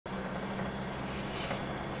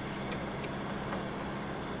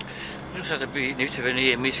Just had a bit of a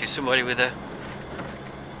near miss with somebody with a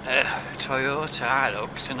Toyota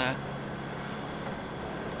Hilux and a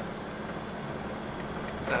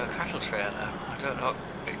cattle trailer. I don't know.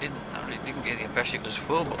 It didn't get the impression it was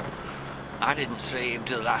full, but I didn't see him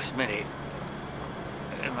till the last minute.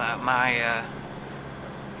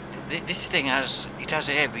 This thing has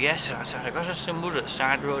ABS, and I got on some mud at the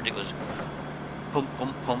side of the road. It was pump,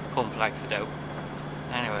 pump, pump, pump like the dough.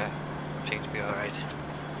 Anyway, seemed to be all right.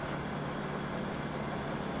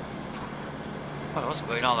 Well, I wasn't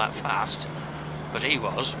going all that fast, but he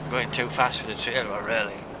was going too fast with the trailer,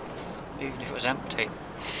 really, even if it was empty.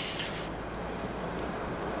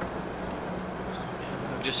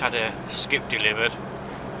 We've just had a skip delivered.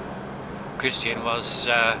 Christian was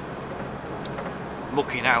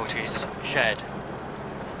mucking out his shed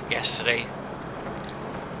yesterday,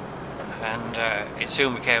 and it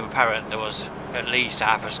soon became apparent there was at least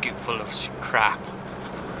half a skip full of crap.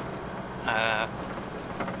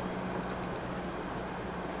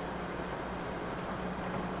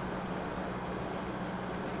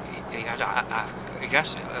 He had, I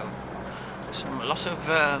guess, a lot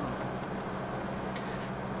of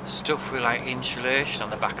stuff with like insulation on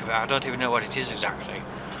the back of it. I don't even know what it is exactly,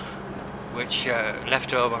 which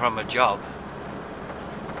left over from a job,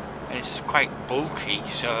 and it's quite bulky,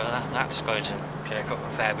 so that's going to take up a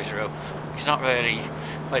fair bit of room. It's not really,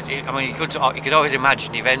 but I mean, you could always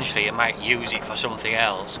imagine eventually you might use it for something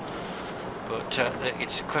else, but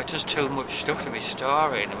it's quite just too much stuff to be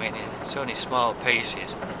storing. I mean, it's only small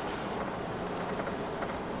pieces.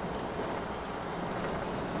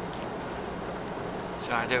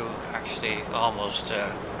 So I do actually almost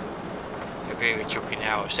agree with chucking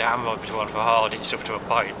out. So I'm not one for hoarding stuff to a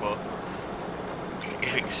point, but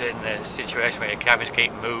if it's in a situation where you're having to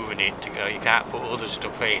keep moving it to go, you can't put other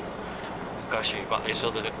stuff in because you've got this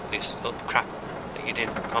other crap that you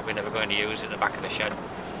didn't probably never going to use at the back of the shed.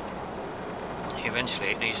 Eventually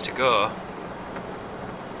it needs to go.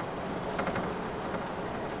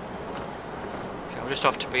 So I'm just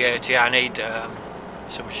off to BATA. I need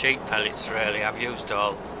some sheep pellets, really. I've used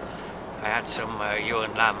all. I had some ewe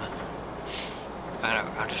and lamb, and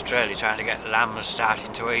I'm just really trying to get lambs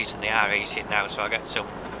starting to eat, and they are eating now, so I'll get some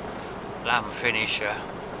lamb finisher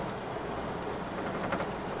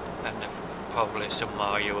and probably some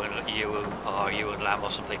more ewe and lamb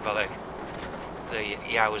or something for the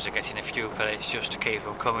yows are getting a few pellets just to keep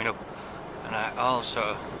them coming up. And I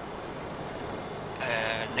also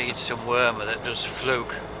need some wormer that does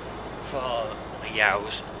fluke for the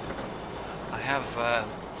yows. I have,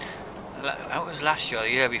 that was last year, the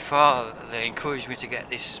year before, they encouraged me to get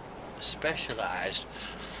this specialised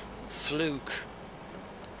fluke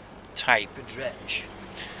type dredge,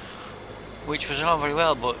 which was all very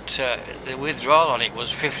well, but the withdrawal on it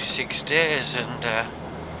was 56 days, and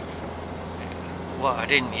what I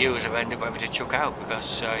didn't use I've ended up having to chuck out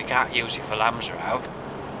because you can't use it for lambs are out.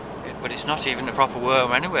 But it's not even a proper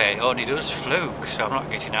worm anyway, it only does fluke, so I'm not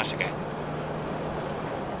getting that again.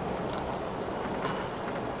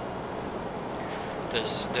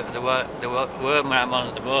 There's the worm I'm on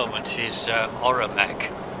at the moment is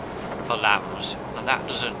Oromec for lambs, and that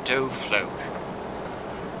doesn't do fluke.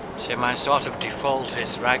 So my sort of default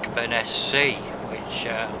is Ragben SC, which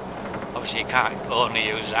obviously you can't only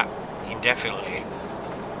use that indefinitely.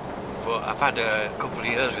 But I've had a couple of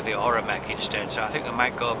years with the Oromec instead, so I think I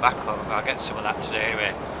might go back on. I'll get some of that today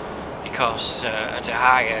anyway, because at a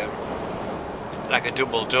higher, like a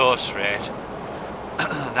double dose rate,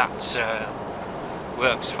 that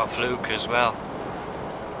works for fluke as well,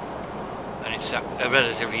 and it's a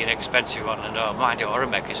relatively inexpensive one. And mind you,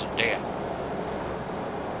 Oromec isn't dear.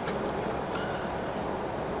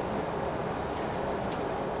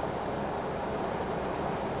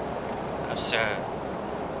 Because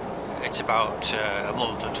it's about a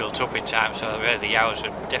month until tupping time, so really the yows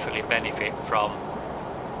would definitely benefit from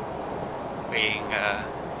being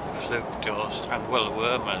fluke dosed, and well, the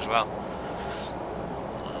wormer as well.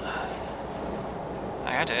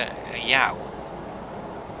 I had a yow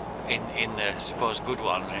in the supposed good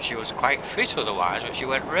ones, and she was quite fit otherwise, but she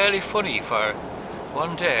went really funny for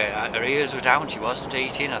one day. Her ears were down, she wasn't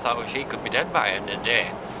eating. I thought, well, she could be dead by the end of the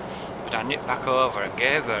day. But I nipped back over and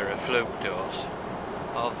gave her a fluke dose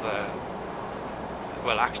of,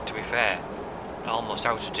 well, actually, to be fair, almost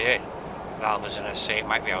out of date. Valmas and I say it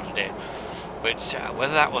might be out of date. But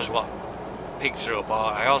whether that was what picked her up,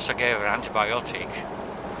 or I also gave her antibiotic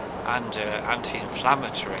and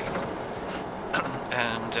anti-inflammatory,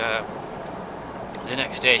 and the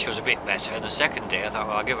next day she was a bit better, and the second day I thought,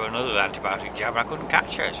 well, I'll give her another antibiotic jab, and I couldn't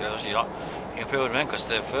catch her, so she got improved again, because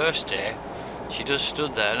the first day she just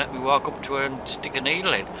stood there and let me walk up to her and stick a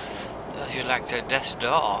needle in. She was like to death's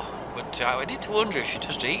door. But I did wonder if she'd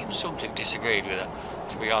just eaten something disagreed with her,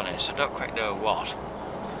 to be honest. I don't quite know what.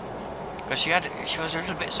 Because she was a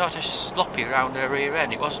little bit sort of sloppy around her rear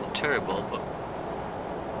end. It wasn't terrible, but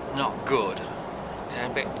not good. A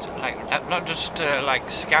bit like, not just like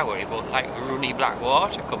scoury, but like runny black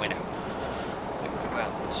water coming out.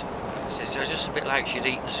 Well, it's just a bit like she'd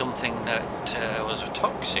eaten something that was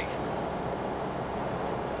toxic.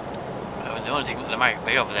 The only thing that there might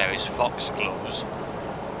be over there is foxgloves,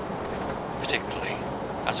 particularly.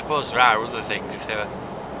 I suppose there are other things if they were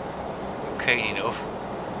keen enough.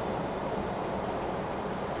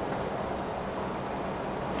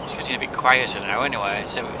 It's getting a bit quieter now anyway.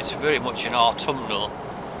 It's very much an autumnal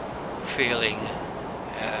feeling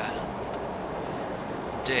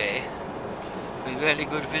day with really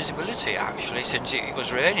good visibility actually, since it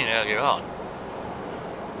was raining earlier on.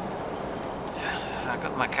 I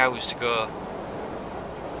got my cows to go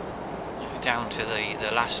down to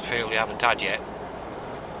the last field we haven't had yet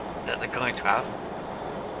that they're going to have,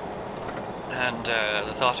 and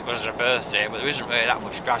they thought it was their birthday, but there isn't really that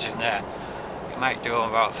much grass in there. It might do them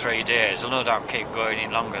about 3 days. They'll no doubt keep going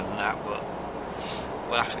in longer than that, but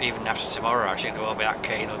well, even after tomorrow I think they won't be that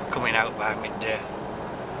keen. They'll be coming out by midday.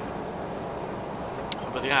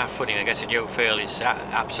 But they are funny. They get a new field, it's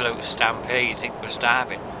absolute stampede. You think we're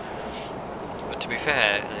starving. But to be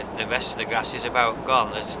fair, the rest of the grass is about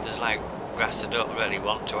gone. There's like grass they don't really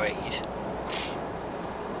want to eat.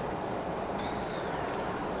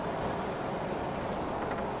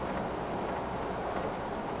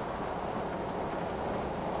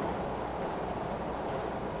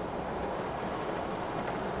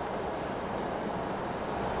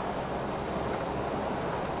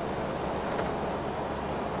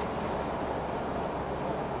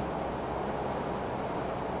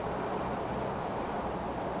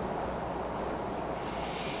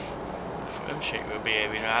 Sheep will be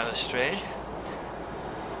behaving rather strange,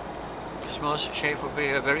 because most sheep will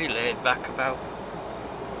be very laid back about.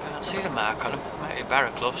 I don't see a mark on them. Might be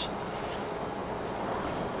barracloves.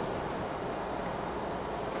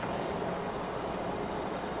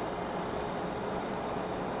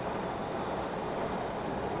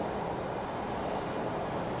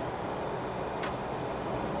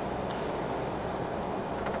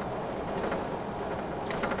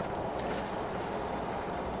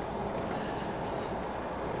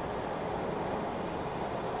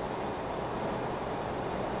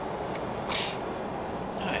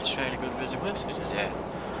 It's really good visibility today.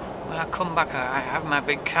 When I come back, I have my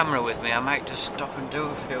big camera with me. I might just stop and do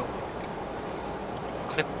a few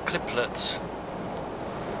cliplets.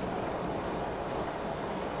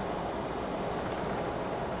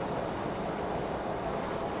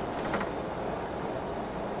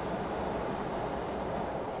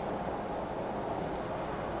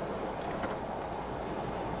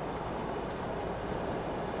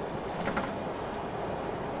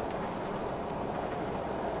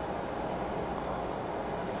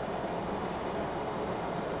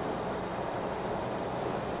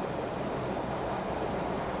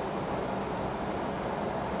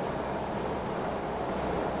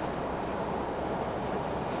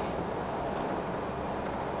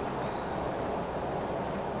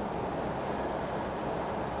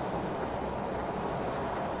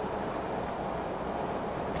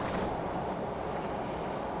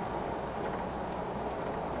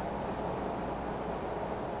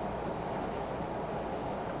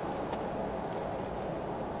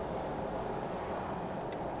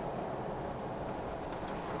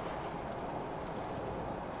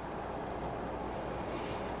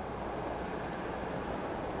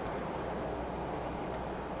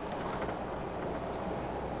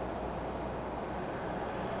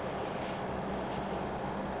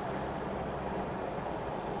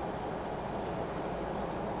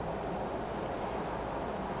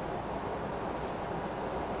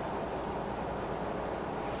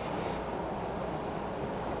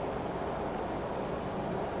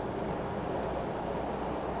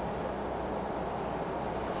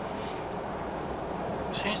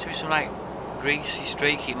 Seems to be some like greasy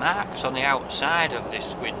streaky marks on the outside of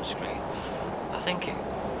this windscreen. I think it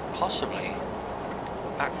possibly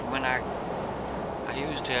back from when I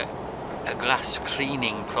used a glass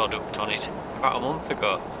cleaning product on it about a month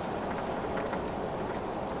ago.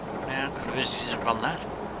 Yeah, could have visited from that.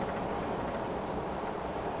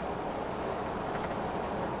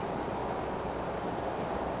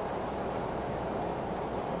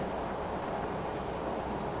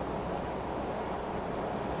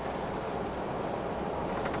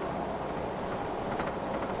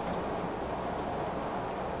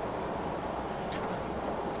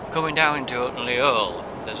 Coming down into Utley Hole,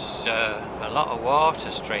 there's a lot of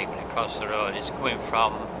water streaming across the road. It's coming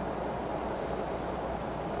from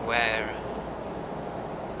where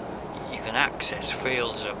you can access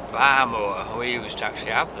fields of bar mower. We used to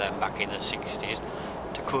actually have them back in the 60s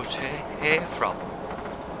to cut hay from.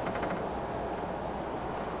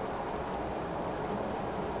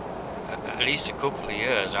 At least a couple of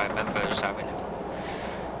years I remember us having them.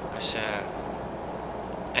 Because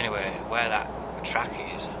anyway, where that track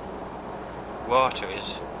is, water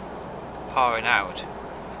is pouring out.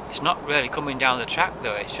 It's not really coming down the track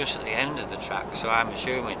though, it's just at the end of the track, so I'm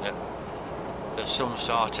assuming that there's some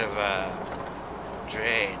sort of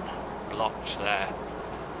drain blocked there.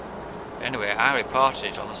 Anyway, I reported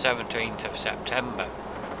it on the 17th of September,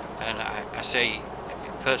 and I see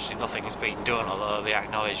virtually nothing has been done, although they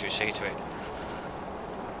acknowledge receipt of it.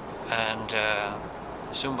 And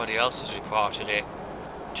somebody else has reported it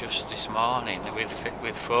just this morning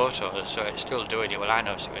with photos, so it's still doing it. Well, I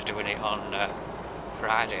noticed it was doing it on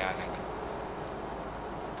Friday, I think.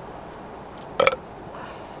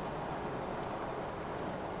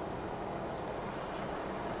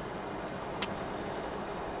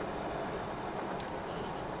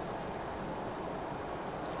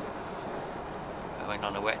 I mean,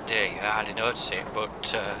 on a wet day, I hardly notice it,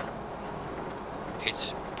 but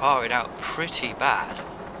it's pouring out pretty bad.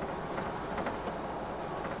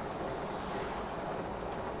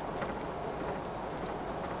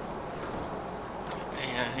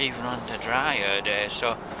 Even on the drier day,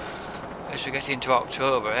 so as we get into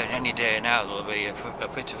October, any day now there'll be a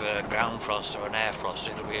bit of a ground frost or an air frost.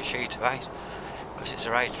 It'll be a sheet of ice because it's a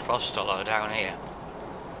right frost hollow down here.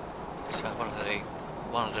 So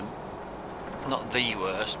one of the not the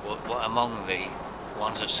worst, but among the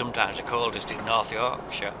ones that sometimes are coldest in North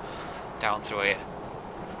Yorkshire down through here.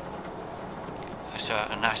 So,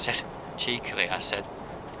 and I said cheekily, I said,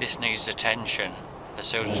 this needs attention as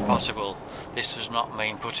soon as possible. This does not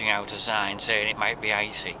mean putting out a sign saying it might be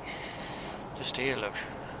icy. Just here, look.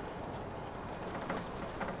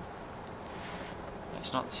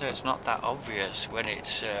 It's not that obvious when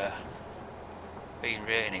it's been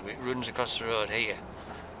raining, but it runs across the road here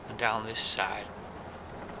and down this side.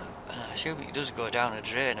 And I assume it does go down a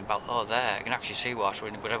drain about there. You can actually see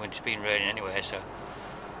water, but it's been raining anyway, so.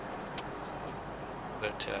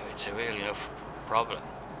 But it's a real enough problem.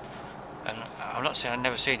 And I'm not saying I've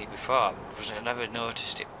never seen it before, because I've never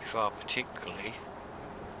noticed it before particularly.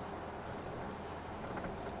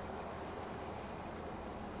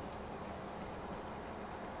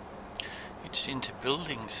 It's into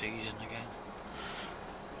building season again.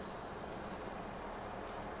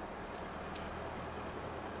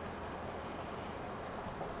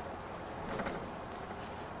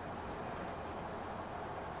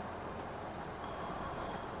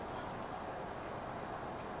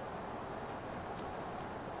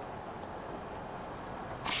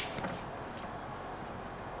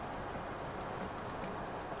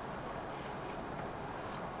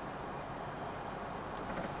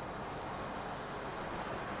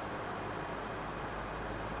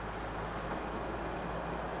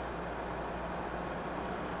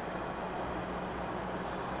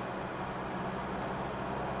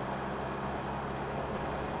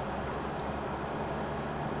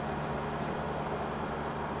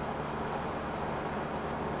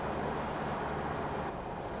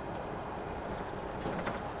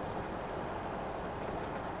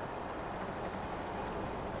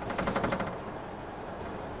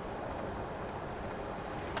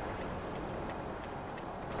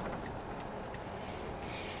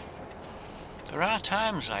 There are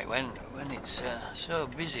times like when it's so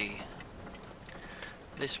busy,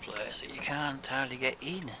 this place, that you can't hardly get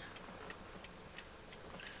in.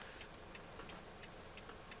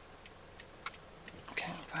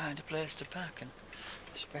 Can't find a place to park, and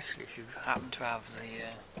especially if you happen to have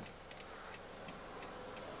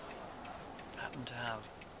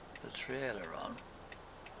the trailer on.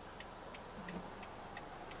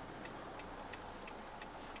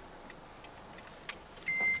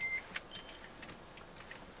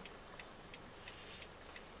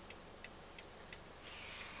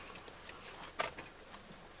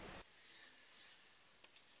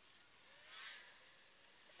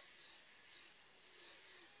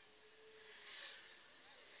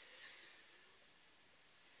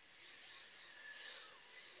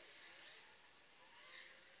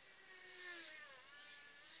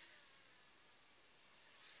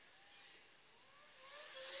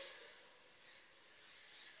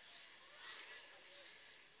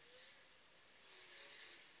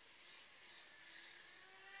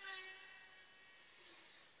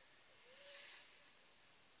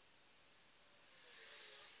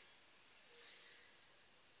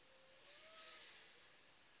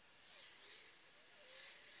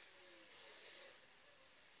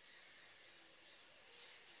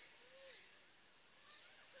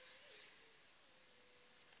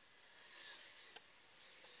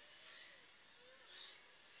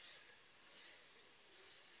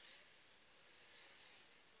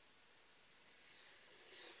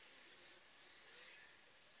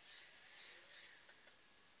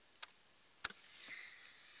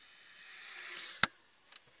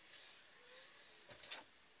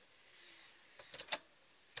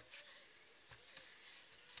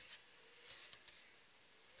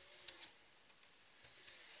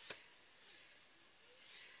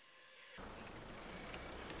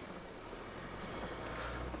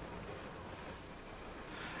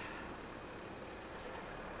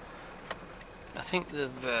 think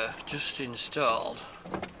they've just installed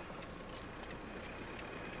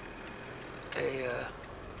a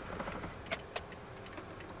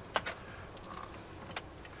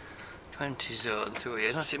 20 zone through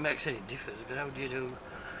here. Not that it makes any difference, but how do you do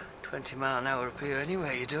 20 mile an hour up here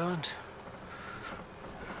anyway? You don't.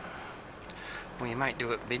 Well, you might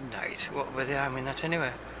do at midnight. What were they arming that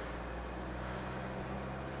anyway?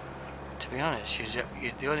 To be honest,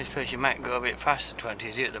 the only place you might go a bit faster than 20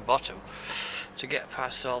 is here at the bottom to get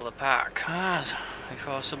past all the parked cars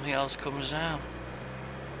before something else comes down.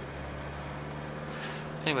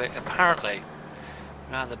 Anyway, apparently,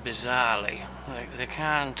 rather bizarrely, like they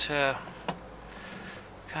can't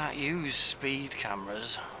use speed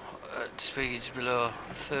cameras at speeds below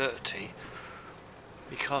 30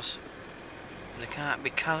 because they can't be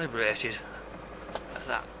calibrated at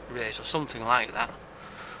that rate or something like that.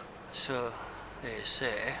 So they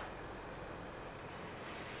say